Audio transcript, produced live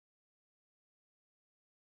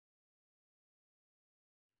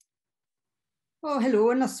O, helo,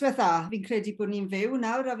 noswaith dda. Fi'n credu bod ni'n fyw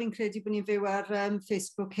nawr a fi'n credu bod ni'n fyw ar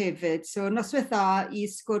Facebook hefyd. So, noswaith dda i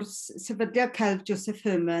sgwrs Sefydliad Celf Josef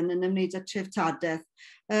Herman yn ymwneud â treftadaeth.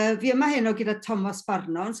 Fi yma heno gyda Tomos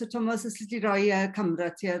Sparnon. So, Tomos, os ydych roi camera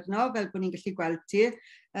ti arno, fel bod ni'n gallu gweld ti.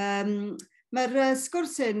 Mae'r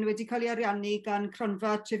sgwrs hyn wedi cael ei ariannu gan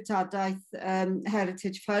Cronfa Treftadaeth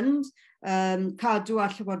Heritage Fund, cadw a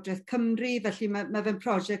Llywodraeth Cymru, felly mae fe'n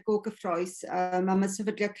prosiect go gyffroes a mae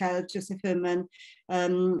Sefydliad Celf Josef Herman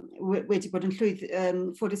wedi bod yn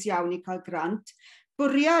ffodus iawn i cael grant.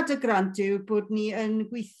 Bwriad y grant yw bod ni yn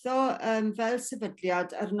gweithio fel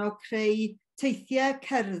sefydliad arno creu teithiau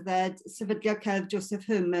cerdded Sefydliad Celf Josef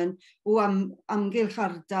Herman o amgylch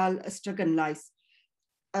ardal Ystradgynlais.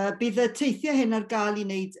 Bydd y teithiau hyn ar gael i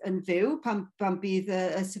wneud yn fyw pan bydd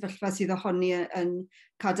y sefyllfa sydd ohoni yn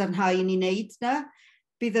cadarnhau i ni wneud yna.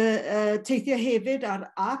 Bydd y teithiau hefyd ar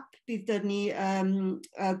app, bydd dyn ni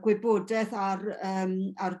gwybodaeth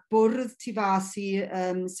ar bwrdd tu fas i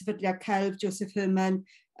Sefydliad Celf Josef Herman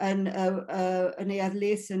yn Neuadd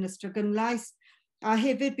Les yn Ystradgynlais. A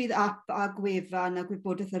hefyd bydd app a gwefan a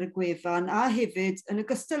gwybodaeth ar y gwefan, a hefyd yn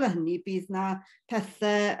ogystal â hynny bydd na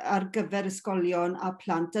pethau ar gyfer ysgolion a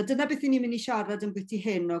plant. A dyna beth ni'n mynd i siarad yn bwyty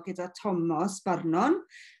heno gyda Tomos Sparnon.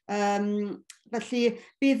 Felly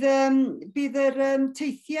bydd yr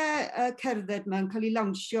teithiau cerdded yma'n cael ei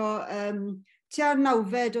lawnsio tua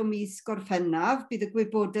 9 o mis Gorffennaf. Bydd y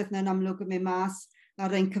gwybodaeth yna'n amlwg yn mynd mas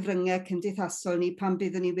ar ein cyfryngau cymdeithasol ni pan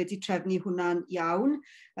byddwn ni wedi trefnu hwnna'n iawn.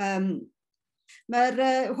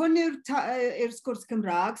 Hwn yw'r sgwrs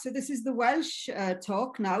Cymrarg. So this is the Welsh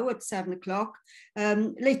talk now at 7 o'clock.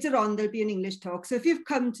 Later on there'll be an English talk. So if you've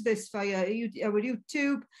come to this via our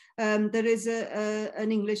YouTube, there is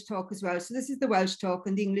an English talk as well. So this is the Welsh talk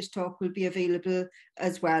and the English talk will be available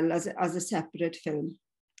as well as a separate film.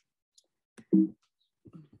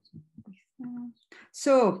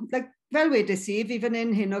 So, fel wedais I, fi fan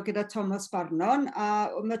hyn heno gyda Tomos Sparnon, a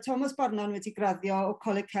mae Tomos Sparnon wedi graddio o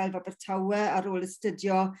Coleg Celf Abertawe ar ôl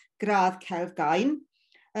astudio gradd Celf Gain.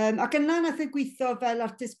 Ac yna nath gweithio fel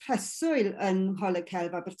artist preswyl yn Coleg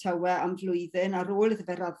Celf Abertawe am flwyddyn ar ôl iddo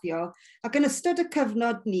fe raddio. Ac yn ystod y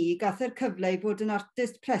cyfnod ni, gath e'r cyfle i fod yn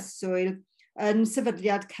artist preswyl yn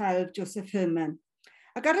Sefydliad Celf Josef Herman.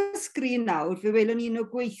 Ac ar y sgrin nawr, fe welwn ni un o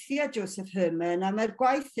gweithiau Josef Herman, a mae'r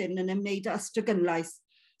gwaith hyn yn ymwneud â Ystradgynlais.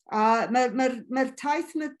 A mae'r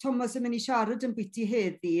taith mae Tomos yn mynd i siarad yn bwyty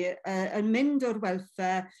heddi yn mynd o'r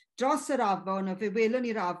welfare dros yr afon, a fe welwn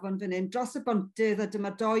ni'r afon fan hyn, dros y bontydd, a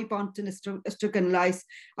dyma 2 bont yn Ystradgynlais,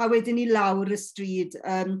 a wedyn ni lawr y stryd.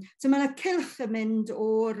 So mae yna cylch yn mynd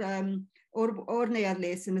o'r Neuadd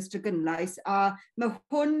Les yn Ystradgynlais, a mae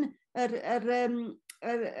hwn,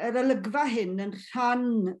 yr olygfa hyn yn rhan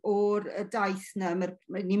o'r daith yna,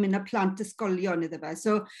 ni'n mynd â plant ysgolion iddo fe.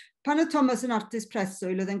 So, pan oedd Tomos yn artist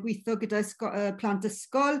preswyl, oedd e'n gweithio gyda plant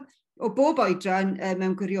ysgol o bob oedran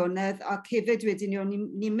mewn gwirionedd, ac hefyd wedyn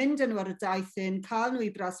ni'n mynd â nhw ar y daith hyn, cael nhw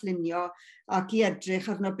i braslunio ac i edrych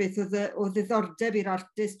arno beth o ddiddordeb i'r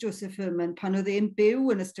artist Josef Herman pan oedd e'n byw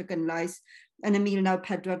yn Ystradgynlais yn y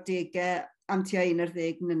 1940au am tua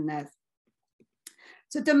 11 mlynedd.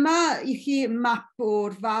 So dyma i chi map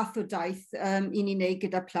o'r fath o daith i ni'n neud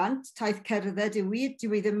gyda plant. Taith cerdded yw i,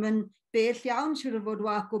 dyw i ddim yn bell iawn, siŵr o fod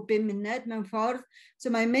wac o 5 munud mewn ffordd.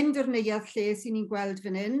 So mae'n mynd o'r Neuadd Les i ni'n gweld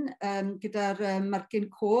fan hyn, gyda'r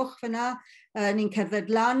marcyn coch fyna. Ni'n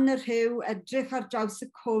cerdded lan y rhyw, edrych ar draws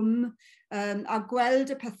y cwm, a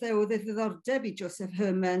gweld y pethau o ddiddordeb i Josef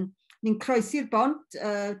Herman. Ni'n croesi'r bont,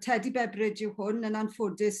 Teddy Bebridge yw hwn, yn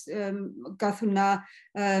anffodus gath hwnna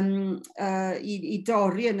i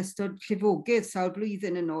dorri yn ystod llifogydd sawl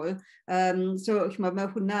blwyddyn yn ôl. So mae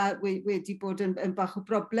hwnna wedi bod yn bach o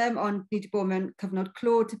broblem, ond ni wedi bod mewn cyfnod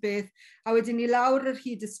clo ty beth. A wedyn ni lawr yr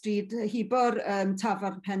hyd y stryd, hibo'r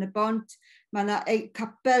tafarn Pen y Bont. Mae yna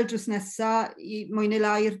capel drws nesa i mwy neu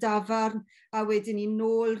lai i'r dafarn, a wedyn ni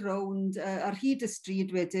nôl rownd ar hyd y stryd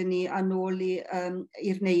wedyn ni a nôl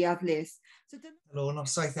i'r Neuadd Les. Helo,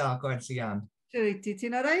 noswaith dda, Gwenllian.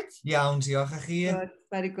 Ti'n alright? Iawn, diolch a chi.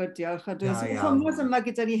 Very good, diolch. Tomos yma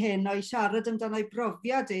gyda ni heno i siarad amdano'i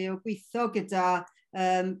brofiad o gweithio gyda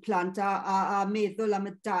plant a meddwl am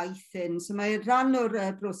y daith hyn. So mae rhan o'r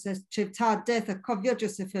broses treftadaeth a cofio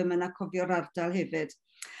Josef Herman a cofio'r ardal hefyd.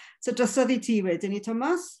 So drosodd i ti wedyn ni,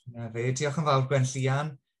 Tomos? Na fe, diolch yn fawr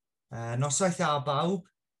Gwenllian. Noswaith dda bawb,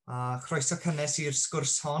 a chroeso cynnes i'r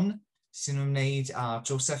sgwrs hon sy'n ymwneud â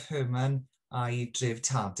Josef Herman a'i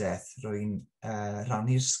treftadaeth. Rwy'n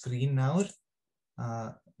rannu'r sgrin nawr,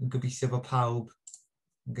 a yn gobeithio bod pawb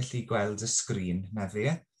yn gallu gweld y sgrin, na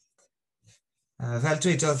fe. Fel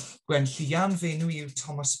dwedodd Gwenllian, fe nhw yw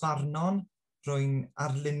Tomos Sparnon, Rwy'n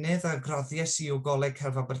arlunydd a graddies i o Goleg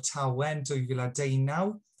Celf Abertawe yn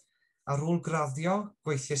 2019. Ar ôl graddio,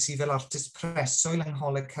 gweithiais i fel artist preswyl yng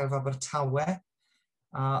Ngholeg Celf Abertawe.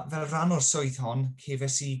 A fel rhan o'r swydd hon,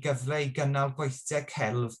 cefais i gyfle i gynnal gweithiau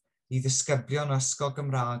celf i ddisgyblion o Ysgol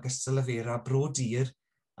Gymrag Ystradgynlais Bro Dir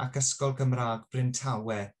ac Ysgol Gymrag Bryn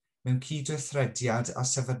Tawe mewn cydweithrediad a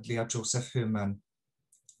Sefydliad Josef Herman.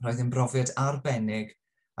 Roedd yn brofiad arbennig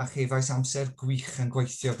a chefais amser gwych yn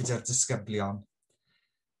gweithio gyda'r disgyblion.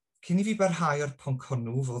 Cyn i fi barhau o'r pwnc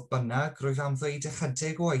hwnnw fodd bynnag, rwyf am ddweud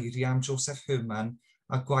ychydig o eiriau am Josef Herman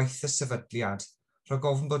a gwaith y sefydliad, rhag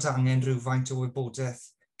ofn bod angen rhywfaint o wybodaeth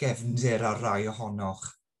gefndir ar rai ohonoch.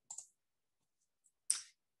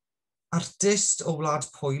 Artist o wlad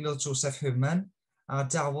Pwyl oedd Josef Herman a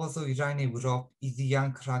dawodd ddwyrain Ewrop i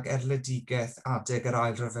ddianc rhag erledigaeth adeg yr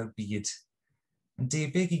Ail Ryfel Byd. Yn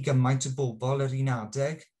debyg i gymaint o bobl yr un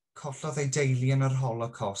adeg, collodd ei deulu yn yr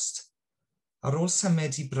Holocost. Ar ôl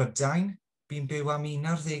symud i Brydain, bu'n byw am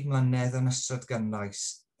 11 mlynedd yn Ystradgynlais.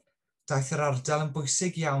 Daeth yr ardal yn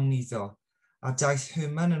bwysig iawn iddo, a daeth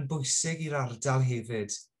Herman yn bwysig i'r ardal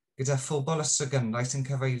hefyd, gyda phobl Ystradgynlais yn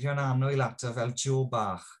cyfeirio'n annwyl ato fel Joe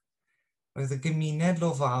Bach. Roedd y gymuned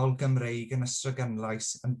lofaol Gymreig yn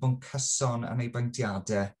Ystradgynlais yn bwncyson yn ei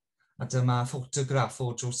beintiadau, a dyma ffotograff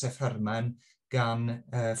o Josef Herman gan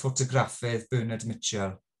ffotograffydd Bernard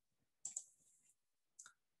Mitchell.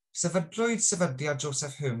 Sefydlwyd Sefydliad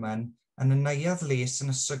Josef Herman yn y Neuadd Les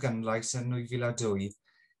yn Ystradgynlais yn 2002,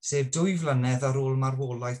 sef 2 flynedd ar ôl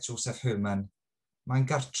marwolaeth Josef Herman. Mae'n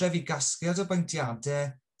gartref i gasgliad o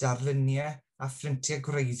beintiadau, darluniau a ffrintiau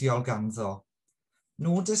gwreiddiol ganddo.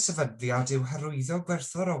 Nod y sefydliad yw hyrwyddo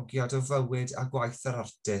gwerthfawrogiad o fywyd a gwaith yr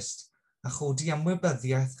artist, a chodi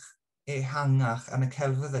ymwybyddiaeth ehangach yn y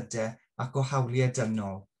celfyddydau ac o hawliau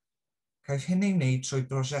dynol. Caiff hyn ei wneud trwy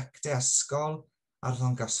brosiectau ysgol,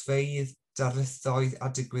 arddangosfeydd, darlithoedd a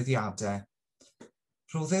digwyddiadau.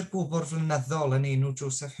 Rhoddir gwobr blynyddol yn enw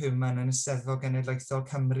Josef Herman yn Eisteddfod Genedlaethol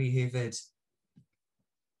Cymru hefyd.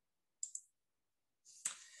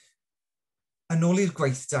 Yn ôl i'r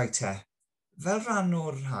gweithdai te. Fel rhan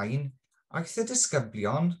o'r rhain, aeth y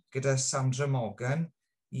disgyblion gyda Sandra Morgan,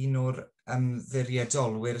 un o'r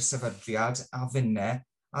ymddiriedolwyr y sefydliad a finne,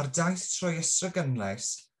 ar daith trwy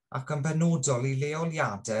Ystradgynlais ac yn benodol i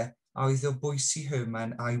lleoliadau a oedd o bwys i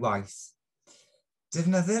Herman a'i waith.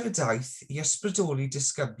 Defnyddir y daith i ysbrydoli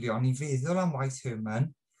disgyblion i feddwl am waith Herman,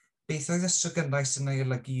 beth oedd Ystradgynlais yn ei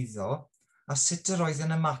olygu iddo, a sut yr oedd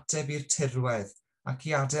yn ymateb i'r tirwedd ac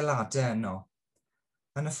i adeiladau yno.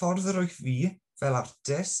 Yn y ffordd yr wyf fi, fel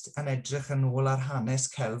artist, yn edrych yn ôl ar hanes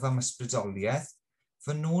celf am ysbrydoliaeth,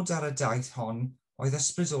 fy nod ar y daith hon oedd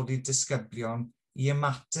ysbrydoli disgyblion i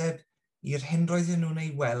ymateb i'r hyn roedden nhw'n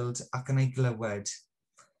ei weld ac yn ei glywed.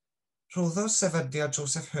 Rhoddodd Sefydliad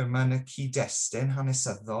Josef Herman y cyd-destun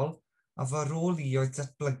hanesyddol a fy rôl i oedd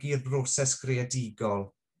datblygu'r broses greadigol.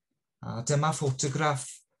 Dyma ffotograff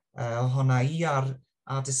ohona i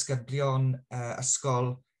a disgyblion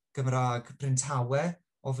Ysgol Gymrag Bryn Tawe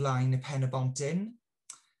o flaen y pen y bont inn.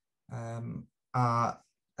 Ewn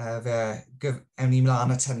ni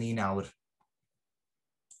mlaen at hynny nawr.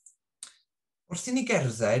 Wrth i ni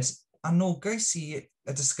gerdded, anogais i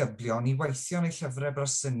y disgyblion i weithio yn eu llyfrau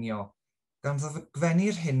brasynio, gan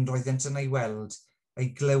ddogfennu'r hyn roeddent yn ei weld, ei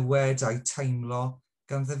glywed a'i teimlo,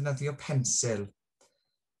 gan ddefnyddio pensil.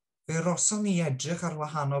 Fe roson ni edrych ar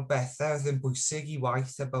wahanol bethau oedd yn bwysig i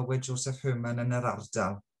waith a bywyd Josef Herman yn yr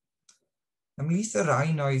ardal. Ymhlith y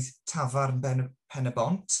rhain oedd tafarn pen y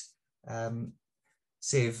bont,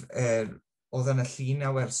 sef oedd yn y llun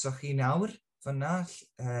a welsoch chi nawr, fyna,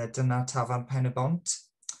 dyna tafarn pen y bont.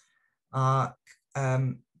 A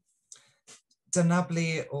dyna ble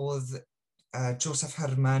oedd Josef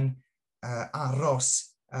Herman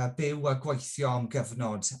aros, byw a gweithio am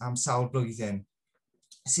gyfnod am sawl blwyddyn.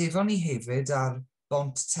 Sefon ni hefyd ar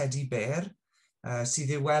bont Teddy Bear,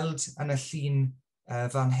 sydd i'w weld yn y llun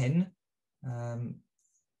fan hyn,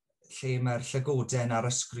 lle mae'r llygoden ar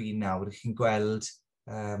y sgrin nawr. Chi'n gweld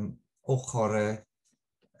ochr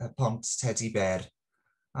y pont Teddy Bear.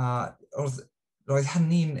 Roedd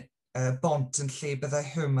hynny'n bont yn lle byddai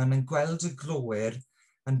Herman yn gweld y glowyr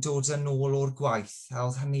yn dod yn ôl o'r gwaith, a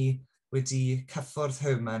oedd hynny wedi cyffwrdd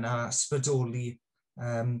Herman a ysbrydoli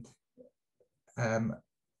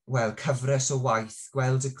cyfres o waith,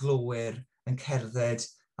 gweld y glowyr yn cerdded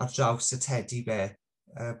ar draws y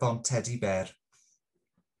bont Teddy Bear.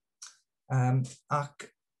 Ac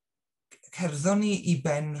cerddon ni i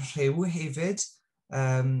ben rhyw hefyd,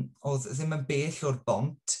 oedd ddim yn bell o'r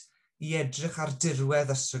bont, i edrych ar dirwedd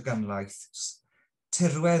Ystradgynlais.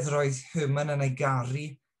 Tirwedd roedd Herman yn ei garu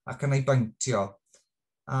ac yn ei beintio.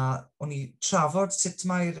 A o'n i trafod sut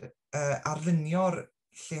mae'r arlunio'r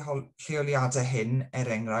lleoliadau hyn,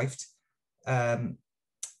 enghraifft.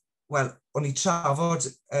 Wel, o'n i trafod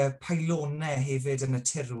peilonau hefyd yn y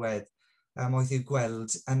tirwedd, oedd i'w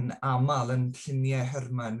gweld yn aml yn lluniau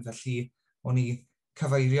Herman, felly o'n i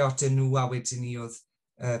cyfeirio atyn nhw a wedyn ni oedd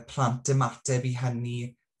plant ymateb i hynny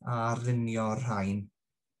a arlunio'r rhain.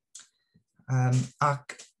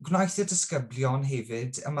 Ac gwnaeth y disgyblion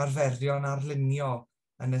hefyd ymarferion arlunio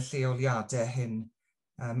yn y lleoliadau hyn,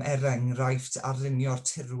 enghraifft arlunio'r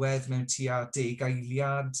tirwedd mewn tua 10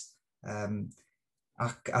 eiliad,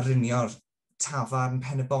 ac arlunio'r tafarn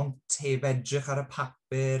pen y bont heb edrych ar y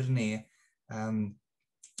papur, neu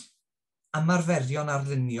ymarferion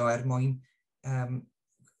arlunio mwyn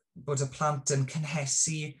bod y plant yn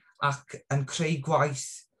cynhesu ac yn creu gwaith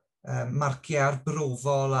marciau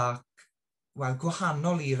arbrofol ac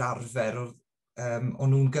gwahanol i'r arfer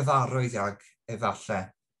o'n nhw'n gyfarwydd ag efallai.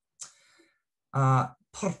 A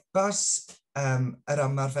pwrpas yr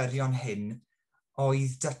ymarferion hyn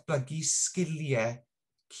oedd datblygu sgiliau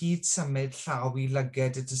cyd-symud llaw i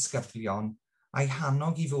lyged y disgyblion a'i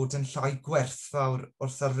hannog i fod yn llai gwerthfawr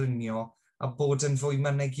wrth arlunio a bod yn fwy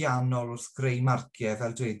mynegiannol wrth greu marciau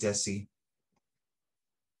fel dwedes i.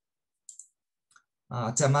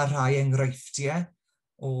 A dyma rhai enghreifftiau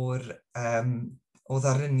o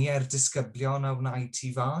ddarluniau'r disgyblion a wnaed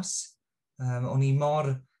tu fas. O'n i mor,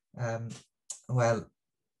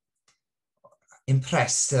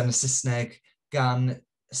 impressed yn y Saesneg gan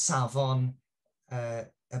safon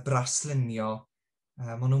y braslunio.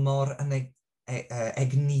 Maen nhw mor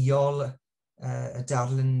egniol y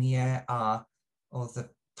darluniau a oedd y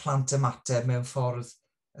plant ymateb mewn ffordd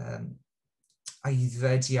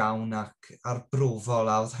aeddfed iawn ac arbrofol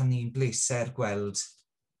a oedd hynny'n bleser gweld.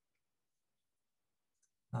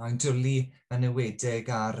 A'n dwlu yn ywedig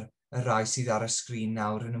ar y rai sydd ar y sgrin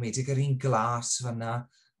nawr, yn ywedig yr un glas fyna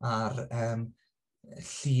a'r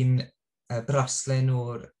llun braslun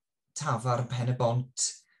o'r tafarn pen y bont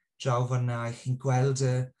draw fyna. Chi'n gweld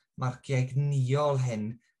y marciau egniol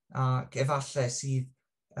hyn ac efallai sydd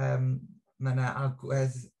yna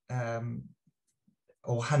agwedd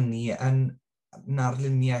o hynny yn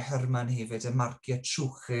arluniau Herman hefyd, y marciau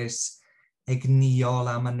trwchus, egniol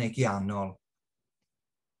a mynegiannol.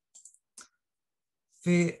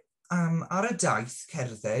 Fe, ar y daith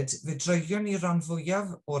cerdded, fe droeon ni ran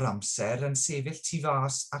fwyaf o'r amser yn sefyll tu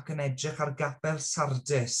fas ac yn edrych ar gapel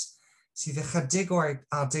Sardis, sydd ychydig o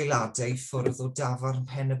adeiladau ffwrdd o dafarn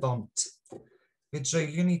pen y bont. Fe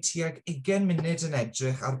droeon ni tuag 20 munud yn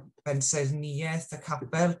edrych ar bensaernïaeth y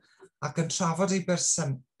capel ac yn trafod ei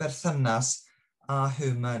berthynas a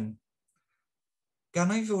Herman.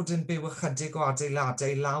 Gan ei fod yn byw ychydig o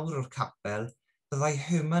adeiladau lawr o'r capel, byddai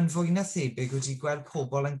Herman fwy na thebyg wedi gweld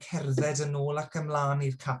pobl yn cerdded yn ôl ac ymlaen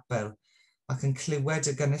i'r capel ac yn clywed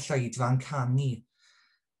y gynulleidfa'n canu.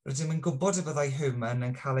 Rydym yn gwybod y byddai Herman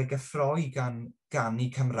yn cael ei gyffroi gan ganu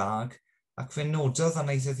Cymrarg ac fe nododd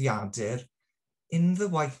yn ei ddyddiadur, "In the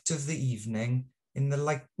white of the evening, in the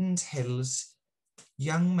lightened hills,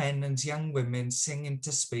 young men and young women sing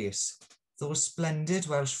into space. Those splendid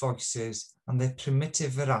Welsh voices and their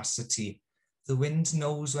primitive veracity. The wind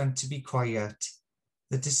knows when to be quiet.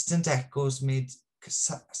 The distant echoes made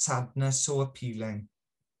sadness so appealing."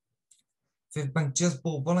 Fe byntiodd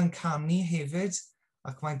bobl yn canu hefyd,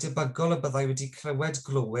 ac mae'n debygol y byddai wedi clywed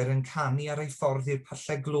glowyr yn canu ar ei ffordd i'r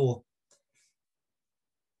pyllau glo.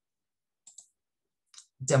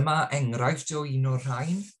 Dyma enghraifft o un o'r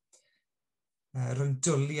rhain. Rwy'n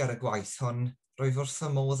dwlu ar y gwaith hwn, roedd wrth fy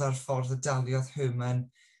modd ar ffordd y daliodd Herman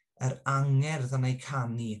yr angerdd yn ei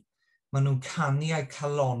canu. Maen nhw'n canu a'u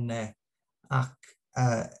calonnau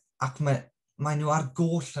ac maen nhw ar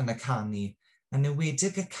goll yn y canu, yn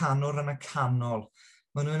ewedig y canwr yn y canol.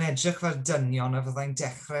 Maen nhw'n edrych fel dynion a fyddai'n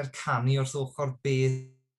dechrau'r canu wrth ochr bedd.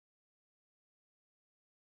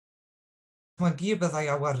 Dychmygu y byddai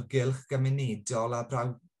awyrgylch gymunedol a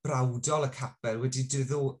brawdol y capel wedi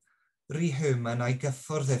diddori Herman a'i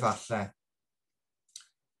gyffwrdd efallai.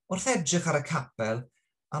 Wrth edrych ar y capel,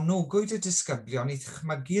 anogwyd y disgyblion i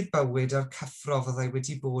ddychmygu'r bywyd a'r cyffro fyddai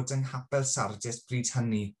wedi bod yng Nghapel Sardis bryd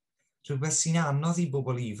hynny. Rhywbeth sy'n anodd i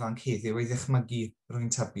bobl ifanc heddiw ei ddychmygu,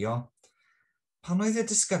 rwy'n tybio. Pan oedd y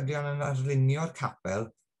disgyblion yn arlunio'r capel,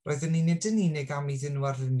 roedden ni nid yn unig am iddyn nhw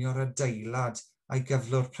arlunio'r adeilad a'i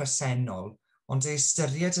gyflwr presennol, ond ei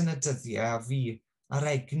ystyried yn y dyddiau a fi a'r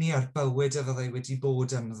egni a'r bywyd y fyddai wedi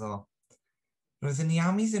bod ynddo. Roedden ni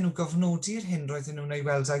am iddyn nhw gofnodi'r hyn roedden nhw'n ei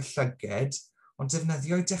weld a'u llyged, ond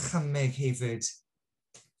defnyddio'u dychymyg hefyd.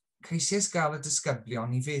 Ceisiais gael y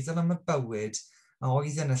disgyblion i feddwl am y bywyd a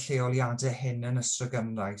oedd yn y lleoliadau hyn yn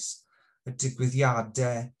Ystradgynlais, y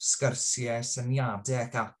digwyddiadau, sgyrsiau, syniadau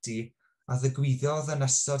ac ati, a ddigwyddodd yn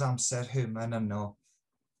ystod amser Herman yno.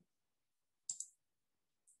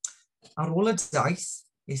 Ar ôl y daith,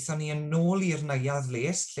 eithon ni yn ôl i'r Neuadd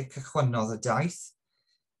Les, lle cychwynnodd y daith.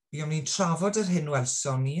 Buom ni'n trafod yr hyn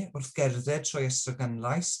welson ni wrth gerdded trwy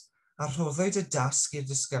Ystradgynlais, a rhoddwyd y dasg i'r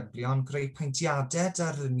disgyblion greu peintiadau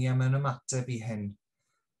darluniau mewn ymateb i hyn.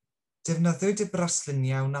 Defnyddiwyd y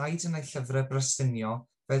brasluniau wnaed yn ei llyfrau braslunio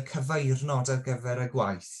fel cyfeirnod ar gyfer y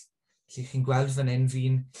gwaith. Felly chi'n gweld fan hyn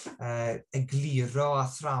fi'n egluro a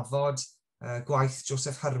thrafod gwaith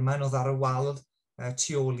Josef Herman oedd ar y wal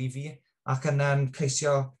tu ôl i fi, ac yna'n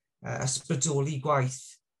ceisio ysbrydoli gwaith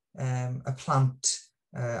y plant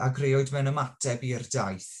a greuwyd mewn ymateb i'r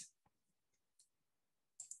daith.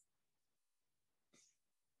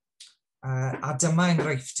 A dyma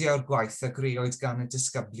enghreifftiau o'r gwaith a greuwyd gan y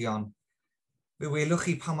disgyblion. Fe welwch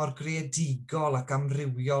chi pa mor greadigol ac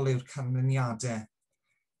amrywiol yw'r canlyniadau.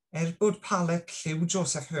 Bod palet lliw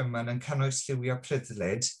Josef Herman yn cynnwys lliwiau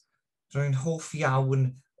pryddlyd, rwy'n hoff iawn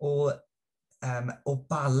o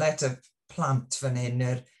balet y plant fan hyn,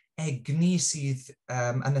 yr egni sydd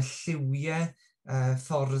yn y lliwiau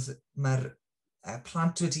ffordd mae'r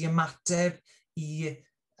plant wedi ymateb i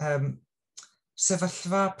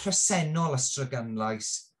sefyllfa presennol Ystradgynlais,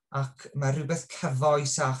 ac mae rhywbeth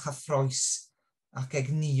cyfoes a chyffroes ac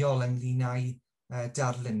egniol ynglyn â'i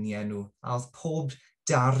darluniau nhw. A oedd pob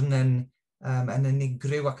darn yn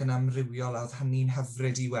unigryw ac yn amrywiol, a oedd hynny'n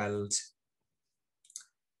hyfryd i weld.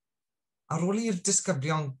 Ar ôl i'r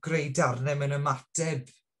disgyblion greu darnau mewn ymateb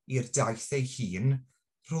i'r daith ei hun,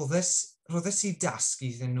 roddais i dasgu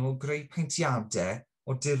iddyn nhw greu peintiadau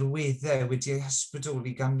o dirweddau wedi eu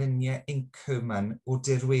hysbrydoli gan luniau inc Herman o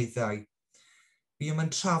dirweddau. Buom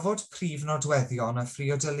yn trafod prif nodweddion a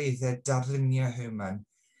phriodoleddau darluniau Herman,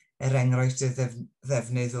 enghraifft y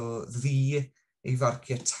ddefnydd o ddu, ei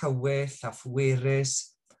farciau tywyll a phwerus,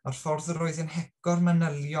 a'r ffordd yr oedd yn heco'r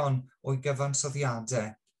manylion o'i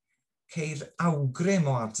gyfansoddiadau. Ceir awgrym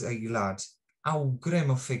o adeilad, awgrym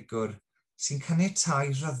o ffigwr, sy'n caniatáu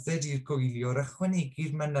rhyddid i'r gwyliwr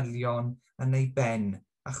ychwanegu'r manylion yn ei ben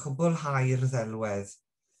a chwblhau'r ddelwedd.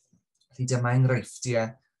 Felly dyma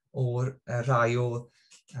enghreifftiau o'r rai o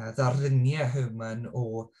ddarluniau Herman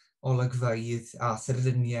o olygfeydd a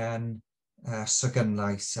thirluniau yn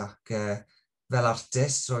Ystradgynlais, ac fel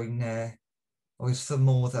artist rwy'n wrth fy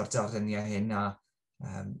modd ar darluniau hyn a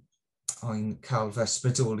o'n cael fy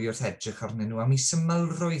ysbrydoli wrth edrych arnyn nhw am eu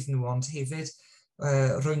symlrwydd nhw, ond hefyd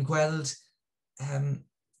rwy'n gweld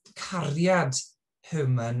cariad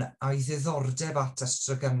Herman a'i ddiddordeb at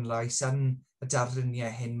Ystradgynlais yn y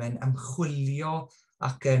darluniau hyn, mewn ymchwilio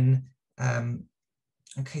ac yn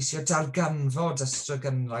ceisio darganfod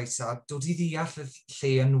Ystradgynlais a dod i ddeall y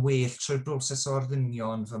lle yn well trwy'r broses o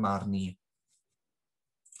arlunio yn fy marn i.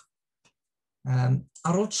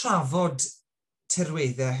 Ar ôl trafod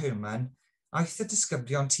tirweddau Herman, aeth y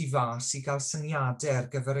disgyblion tu fas i gael syniadau ar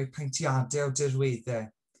gyfer eu peintiadau o dirweddau.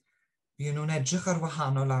 Buon nhw'n edrych ar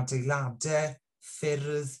wahanol adeiladau,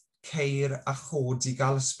 ffyrdd, ceir a chod i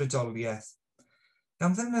gael ysbrydoliaeth.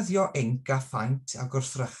 Gan ddefnyddio inc a phaint a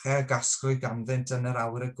gwrthrychau a gasglwyd ganddynt yn yr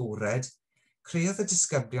awr agored, creodd y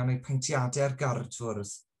disgyblion eu peintiadau ar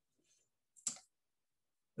gardfwrdd.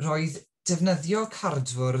 Roedd defnyddio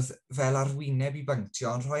cardfwrdd fel arwyneb i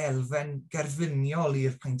beincio yn rhoi elfen gerfyniol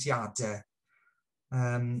i'r peintiadau,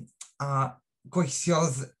 a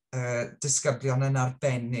gweithiodd disgyblion yn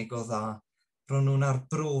arbennig o dda. Ro'n nhw'n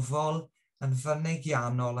arbrofol, yn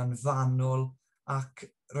fynegiannol, yn fanwl, ac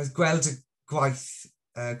roedd gweld y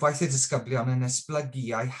gwaith y disgyblion yn esblygu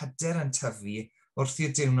a'i hyder yn tyfu wrth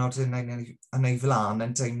i'r diwrnod yn ei flaen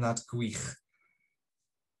yn deimlad gwych.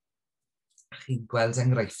 Chi'n gweld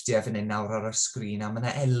enghreifftiau fan hyn nawr ar y sgrin, a mae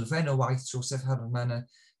yna elfen o waith Josef Herman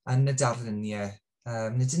yn y darluniau.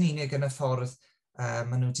 Nid yn unig yn y ffordd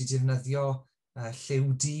maen nhw wedi defnyddio lliw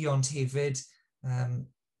du, ond hefyd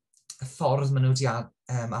y ffordd maen nhw wedi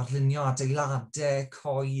arlunio adeiladau,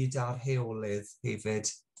 coed a'r lleolydd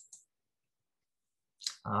hefyd.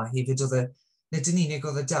 A hefyd nid yn unig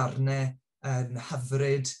oedd y darnau yn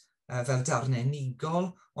hyfryd fel darnau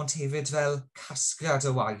unigol, ond hefyd fel casgliad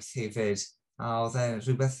o waith hefyd. A oedd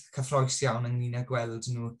rhywbeth cyffroes iawn ynglyn â gweld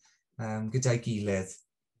nhw gyda'i gilydd.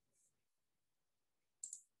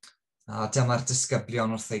 A dyma'r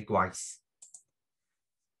disgyblion wrth eu gwaith.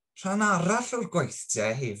 Rhan arall o'r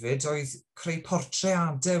gweithdau hefyd oedd creu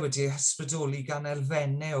portreadau wedi eu hysbrydoli gan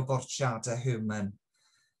elfennau o bortreadau Herman.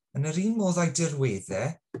 Yn yr un modd â'i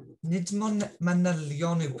dirweddau, nid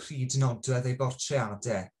manylion yw pryd nodwedd eu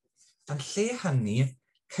bortreadau. Yn lle hynny,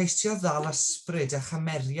 ceisio ddal ysbryd a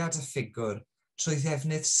chymeriad y ffigwr trwy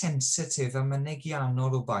ddefnydd sensitif a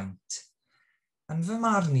mynegiannol o baint. Yn fy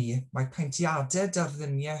marn i, mae paentiadau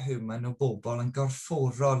darluniau Herman o bobl yn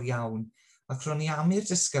gorfforol iawn ac ro'n i am i'r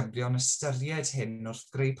disgyblion ystyried hyn wrth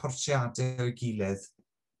greu portreadau o'i gilydd.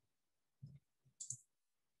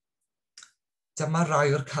 Dyma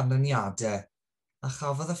rai o'r canlyniadau, a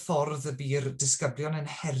chafodd y ffordd y bu'r disgyblion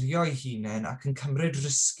yn herio eu hunain ac yn cymryd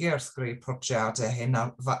risgiau wrth greu portreadau hyn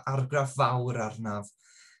argraff fawr arnaf.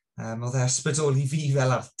 Oedd e ysbrydoli fi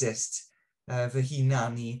fel artist fy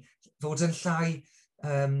hunan i fod yn llai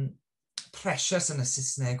precious yn y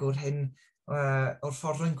Saesneg o'r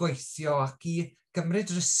ffordd rwy'n gweithio ac i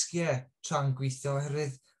gymryd risgiau tra'n gweithio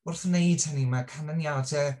oherwydd wrth wneud hynny mae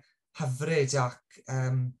canlyniadau hyfryd a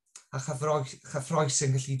chyffroes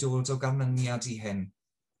yn gallu dod o ganlyniad i hyn.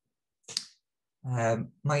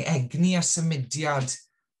 Mae egni a symudiad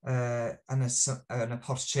yn y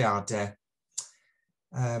portreadau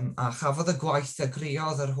a chafodd y gwaith a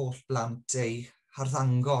greodd yr holl blant ei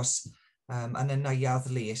harddangos yn y Neuadd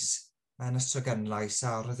Les yn Ystradgynlais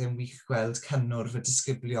a roedd e'n wych gweld cynnwrf y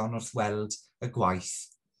disgyblion wrth weld y gwaith.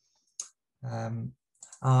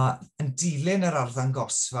 A yn dilyn yr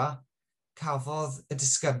arddangosfa, cafodd y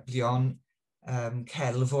disgyblion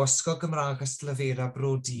celf o ysgol Gymrarg Ystradgynlais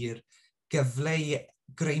Bro Dir gyfle i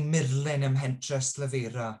greu murlun ym mhentre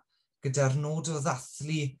Ystradgynlais gyda'r nod o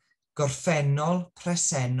ddathlu gorffennol,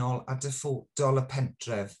 presennol a dyffodol y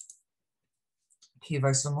pentref.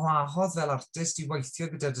 Cefais fy ngwahodd fel artist i weithio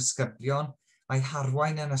gyda disgyblion a'i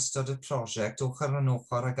harwain yn ystod y prosiect ochr yn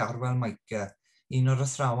ochr ag Arwel Meica, un o'r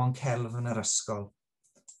athrawon celf yn yr ysgol.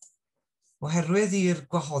 Oherwydd i'r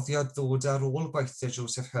gwahoddiad ddod ar ôl gweithio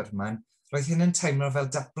Josef Herman, roedd hyn yn teimlo fel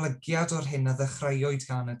datblygiad o'r hyn a ddechreuwyd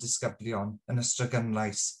gan y disgyblion yn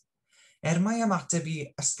Ystradgynlais. Mai ymateb i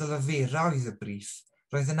Ystradgynlais oedd y briff,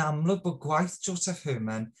 roedd yn amlwg bod gwaith Josef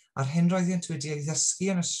Herman a'r hyn roeddynt wedi ei ddysgu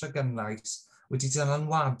yn Ystradgynlais wedi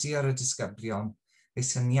dylanwadu ar y disgyblion, eu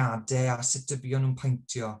syniadau a sut y buon nhw'n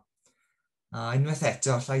paentio. A unwaith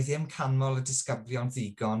eto, allai ddim canmol y disgyblion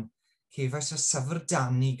ddigon, cefais y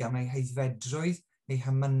syfrdanu gan eu heiddfedrwydd, eu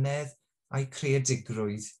hymynedd a'i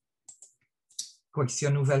creadigrwydd.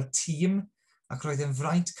 Gweithio nhw fel tîm ac roedd yn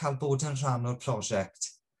fraint cael bod yn rhan o'r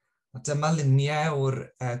prosiect. Dyma luniau o'r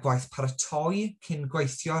gwaith paratoi cyn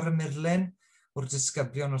gweithio ar y murlun, o'r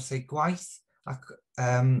disgyblion wrth eu gwaith ac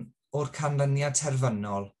o'r canlyniad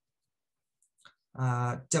terfynol.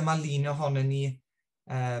 Dyma lun ohonyn ni,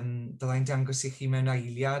 byddai'n dangos i chi mewn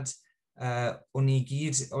eiliad, o'n i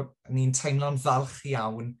gyd, ni'n teimlo'n falch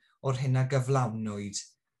iawn o'r hynna gyflawnwyd.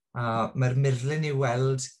 Mae'r murlun i'w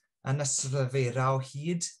weld yn Ystradgynlais o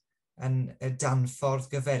hyd yn y danffordd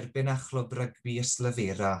gyferbyn a chlwb rygbi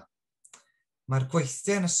Ystradgynlais. Mae'r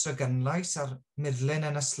gweithiau yn Ystradgynlais a'r murlun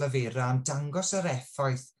yn Ystradgynlais yn dangos yr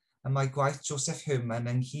effaith y mae gwaith Josef Herman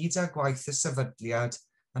ynghyd â gwaith y sefydliad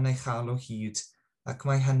yn ei chael o hyd, ac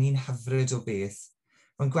mae hynny'n hyfryd o beth.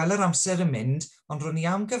 Mae'n gweld yr amser yn mynd, ond ro'n i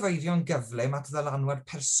am gyfeirio'n gyflym at ddylanwad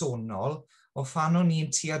personol o phan o'n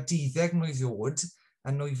i'n tua 12 mlwydd oed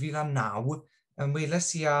yn 2009 yn weles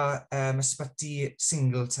i â ysbyty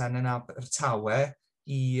Singleton yn Abertawe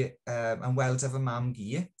i ymweld efo mam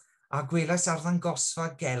gi, a gwelais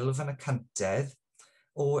arddangosfa gelf yn y cyntedd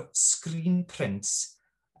o screen prints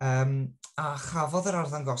a chafodd yr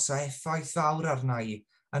arddangosfa effaith fawr arna i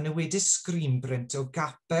a newidus screen print o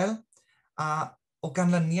gapel a o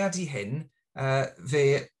ganlyniad i hyn,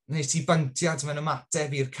 wnes i byntiad mewn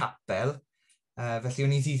ymateb i'r capel, felly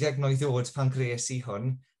o'n i 12 mlwydd oed pan gres i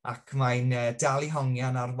hwn, ac mae'n dal i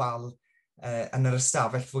hongian ar wal yn yr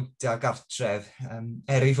ystafell fwyta gartref,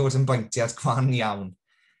 ei fod yn byntiad gwan iawn.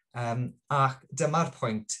 Ac dyma'r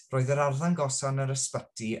pwynt, roedd yr arddangosfa yn yr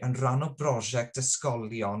ysbyty yn rhan o brosiect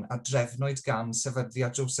ysgolion a drefnwyd gan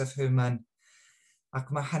Sefydliad Josef Herman,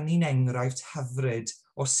 ac mae hynny'n enghraifft hyfryd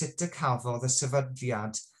o sut y cafodd y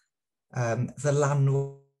sefydliad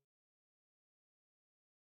ddylanwad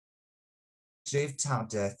dref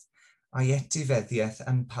Taith a'i etifeddiaeth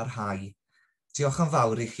yn parhau. Diolch yn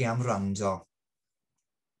fawr i chi am wrando.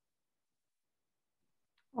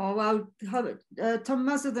 Wel,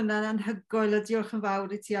 Thomas, oedd hwnna'n anhygoel, a diolch yn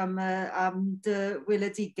fawr i ti am dy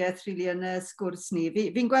weledigaeth yn y sgwrs ni.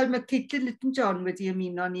 Fi'n gweld mae Caitlin Lytton-John wedi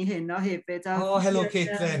ymuno ni heno hefyd. Helo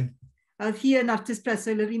Caitlin. A oedd hi yn artist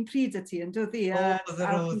preswyl yr un pryd y ti, yn dod hi?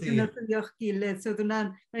 Oedd hi. A ffilio'ch gilydd, so oedd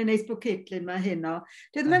hwnna'n neis bod Caitlin mae heno.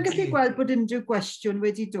 Dwi ddim yn gallu gweld bod unrhyw gwestiwn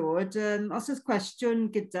wedi dod. Os oes cwestiwn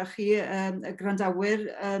gyda chi, y grandawyr,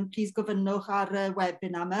 plis gofynnwch ar y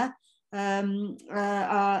webinar yma.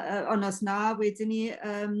 Ond os na, wedyn ni,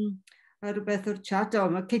 rhywbeth o'r chat. O,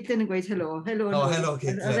 mae Caitlin yn gweud helo. Helo. Helo,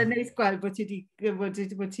 Caitlin. Oedd e'n neis gweld bod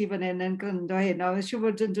ti fan hyn yn gryndo hyn. Oedd e'n siŵr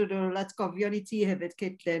bod yn dod o'r atgofion i ti hefyd,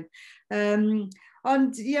 Caitlin.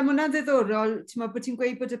 Ond, ie, mae hwnna'n ddiddorol. Bod ti'n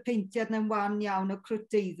gweud bod y peintiad na'n wan iawn o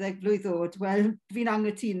crwt 12 blwydd oed. Wel, fi'n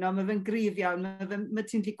anghytuno, mae fe'n gryf iawn. Mae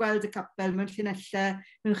ti'n gallu gweld y capel mewn llinellau,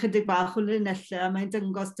 mewn chydig bach o llinellau, a mae'n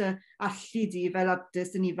dyngos dy allu di fel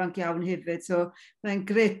artist yn ifanc iawn hefyd. So, mae'n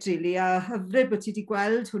gret, really, a hyfryd bod ti wedi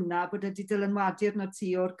gweld hwnna, bod wedi dylanwadu arno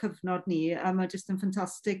ti o'r cyfnod ni, a mae jyst yn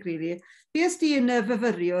ffantastig, really. Fi ys di yn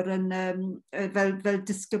fyfyriwr fel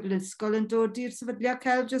disgybl ysgol yn dod i'r Sefydliad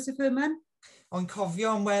Celf Josef Herman? O'n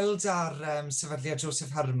cofio ymweld ar Sefydliad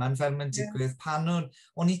Josef Herman fel mae'n digwydd pan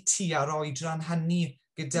o'n i tua'r oedran hynny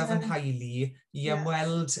gyda fy nhaelu i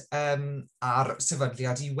ymweld ar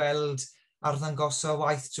sefydliad i weld arddangosfa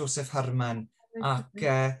waith Josef Herman ac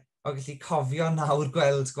o gallu cofio nawr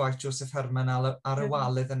gweld gwaith Josef Herman ar y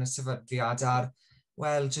walydd yn y sefydliad a'r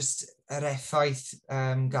just yr effaith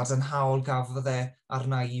gadarnhaol gafodd e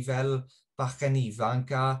arna i fel bachgen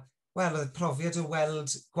ifanc a oedd profiad o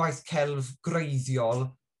weld gwaith celf greiddiol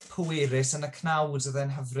pwerus yn y cnawd oedd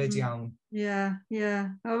e'n hyfryd iawn. Ie.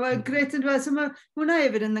 Mae'n gret yn dweud. So mae hwnna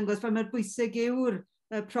hefyd yn ddangos pan mae'r bwysig yw'r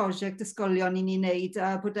prosiect ysgolion i ni'n neud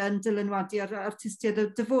a bod e'n dylanwadu ar artistiaid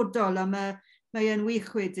dyfodol a mae'n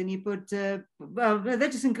wych wedyn i bod... Oedd e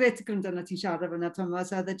jyst yn gret y gryndo na ti'n siarad fyna,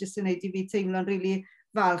 Tomos, a oedd e jyst yn neud i fi teimlo'n rili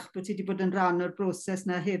falch bod ti wedi bod yn rhan o'r broses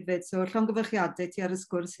na hefyd. So, llongyfarchiadau ti ar y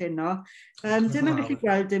sgwrs heno. Dim yn gallu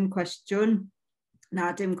gweld dim cwestiwn. Na,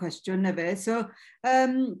 dim cwestiwn na fe. So,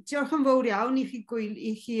 diolch yn fawr iawn i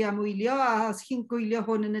chi amwylio, a os chi'n gwylio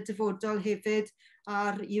hwn yn y dyfodol hefyd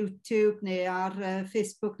ar YouTube neu ar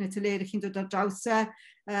Facebook neu tyler, chi'n dod ar draws e.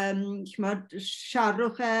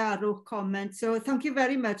 Siarwch a rwch comment. So thank you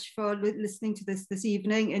very much for listening to this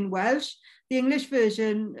evening in Welsh. The English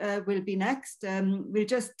version will be next. We'll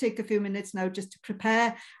just take a few minutes now just to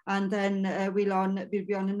prepare and then we'll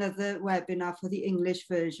be on another webinar for the English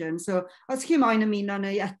version. So os chi moyn ymuno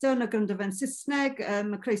ni eto yn y gryndo fe'n Saesneg,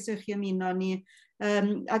 mae croeso chi ymuno ni.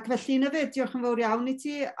 Ac felly na fe, diolch yn fawr iawn i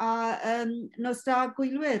ti a nos da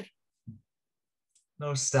gwylwyr.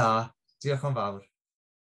 Nos da, diolch yn fawr.